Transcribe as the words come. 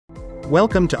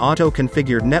Welcome to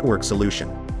Auto-Configured Network Solution,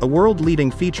 a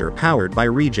world-leading feature powered by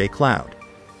Reyee Cloud.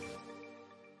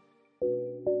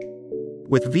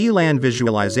 With VLAN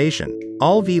visualization,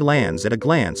 all VLANs at a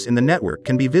glance in the network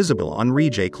can be visible on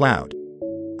Reyee Cloud.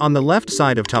 On the left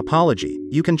side of topology,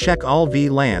 you can check all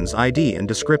VLANs ID and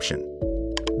description.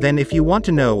 Then if you want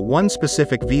to know one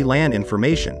specific VLAN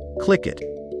information, click it.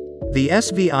 The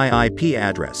SVI IP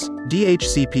address,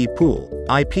 DHCP pool,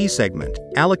 IP segment,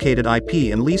 allocated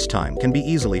IP and lease time can be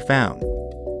easily found.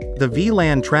 The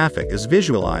VLAN traffic is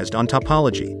visualized on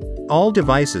topology. All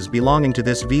devices belonging to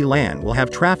this VLAN will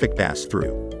have traffic pass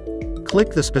through.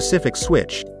 Click the specific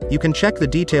switch, you can check the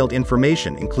detailed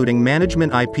information including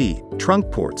management IP,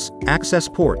 trunk ports, access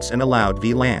ports and allowed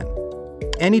VLAN.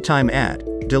 Anytime add,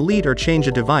 delete or change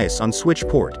a device on switch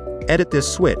port, edit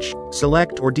this switch,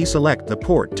 select or deselect the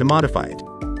port to modify it.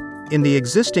 In the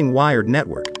existing wired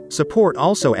network, support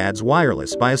also adds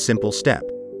wireless by a simple step.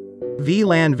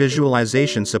 VLAN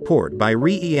visualization support by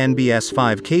Reyee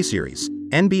NBS5 K-Series,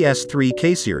 NBS3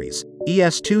 K-Series,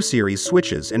 ES2 series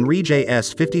switches and Reyee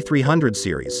S5300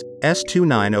 series,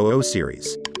 S2900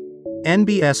 series.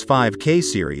 NBS5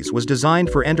 K-Series was designed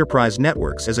for enterprise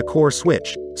networks as a core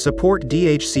switch, support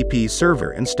DHCP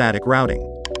server and static routing.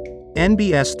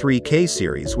 NBS3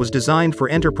 K-Series was designed for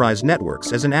enterprise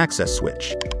networks as an access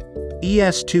switch.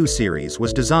 ES2 series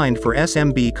was designed for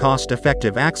SMB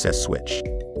cost-effective access switch.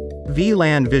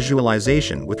 VLAN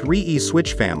visualization with Reyee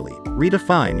switch family,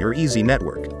 redefine your easy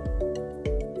network.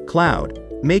 Cloud,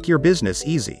 make your business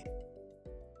easy.